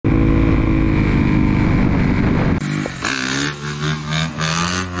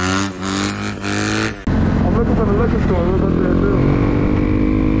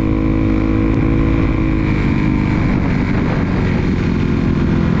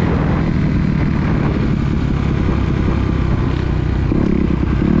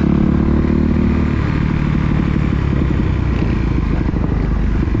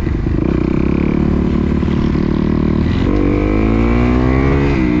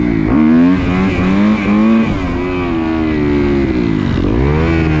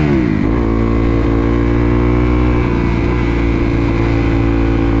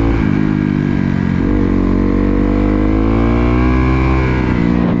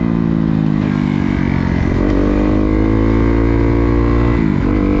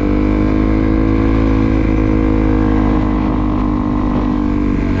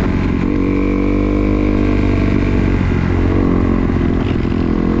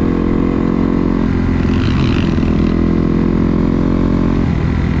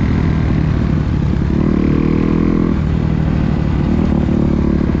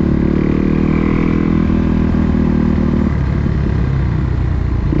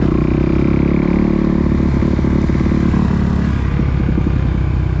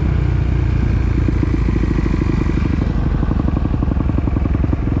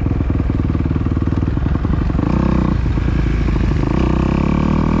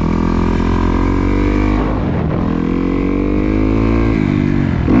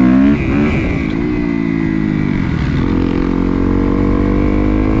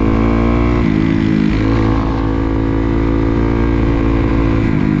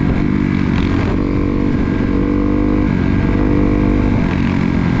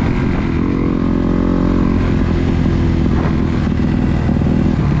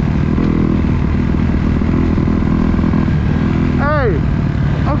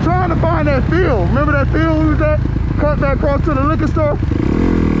I'm trying to find that field. Remember that field we was at? Cut back across to the liquor store.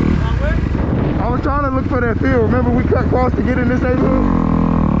 I was trying to look for that field. Remember we cut across to get in this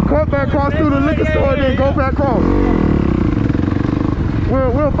neighborhood? Cut back across through the liquor store and then go back across.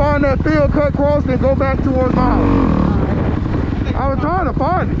 We'll find that field, cut across, then go back towards my house. I was trying to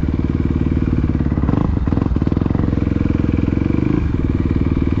find it.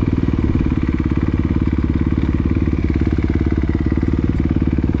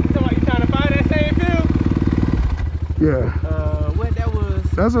 Yeah. What that was?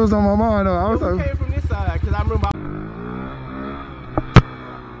 That's what was on my mind though. I was like, came from this side because I remember.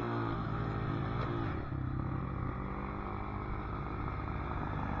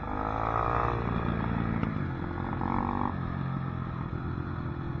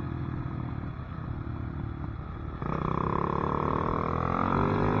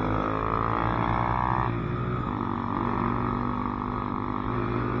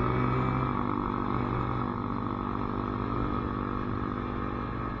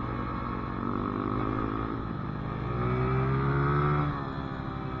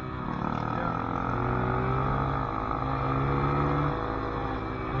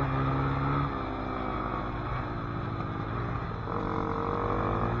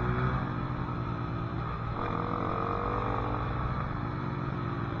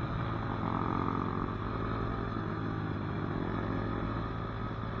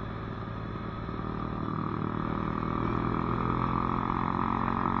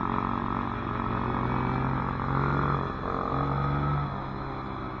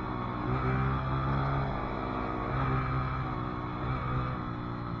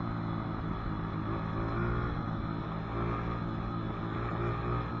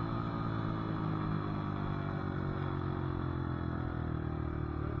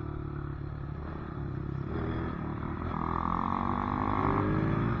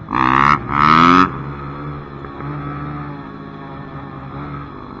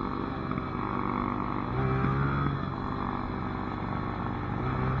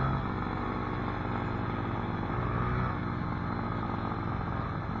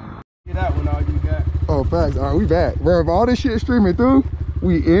 That one all you got. oh, facts. All right, we back, bro. If all this shit streaming through,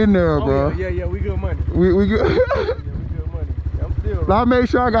 we in there, bro. Yeah, we good money. We good. Yeah, we good money. I'm still. I made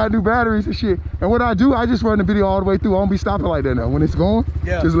sure I got new batteries and shit. And what I do, I just run the video all the way through. I don't be stopping like that now. When it's going,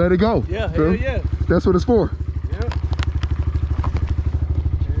 just let it go. Yeah, hell yeah. That's what it's for. Yeah. Hell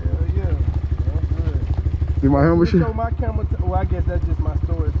yeah. That's good. Did my helmet shit? Show my camera. Well, I guess that's just my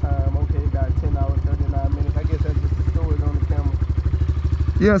storage time. Okay, got 10 hours, 39 minutes. I guess that's just the storage on the camera.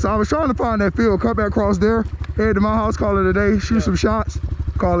 Yeah, so I was trying to find that field, cut back across there, head to my house, call it a day, shoot some shots,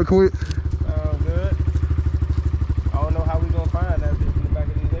 call it quits. Sounds good. I don't know how we gonna find that bitch in the back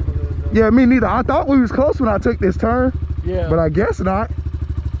of these neighborhoods though. Yeah, me neither. I thought we was close when I took this turn. Yeah. But I guess not,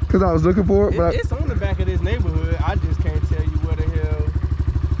 because I was looking for it. But it's on the back of this neighborhood. I just can't tell you where the hell.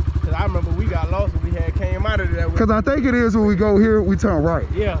 Because I remember we got lost when we came out of that. Because I think it is when we go here, we turn right.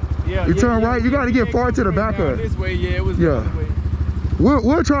 Yeah. You turn right, you got to get far to the back of it. This way, it was the other way.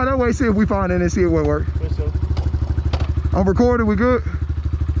 We'll try that way, see if we find it and see if it will work. For sure. I'm recording, we good?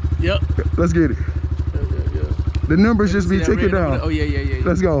 Yep. Let's get it. Yeah. The numbers just be ticking down. Oh, yeah.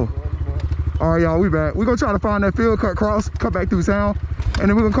 Let's go. All right, y'all, we back. We're going to try to find that field, cut across, cut back through town, and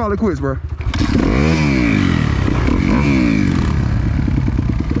then we're going to call it quits, bro.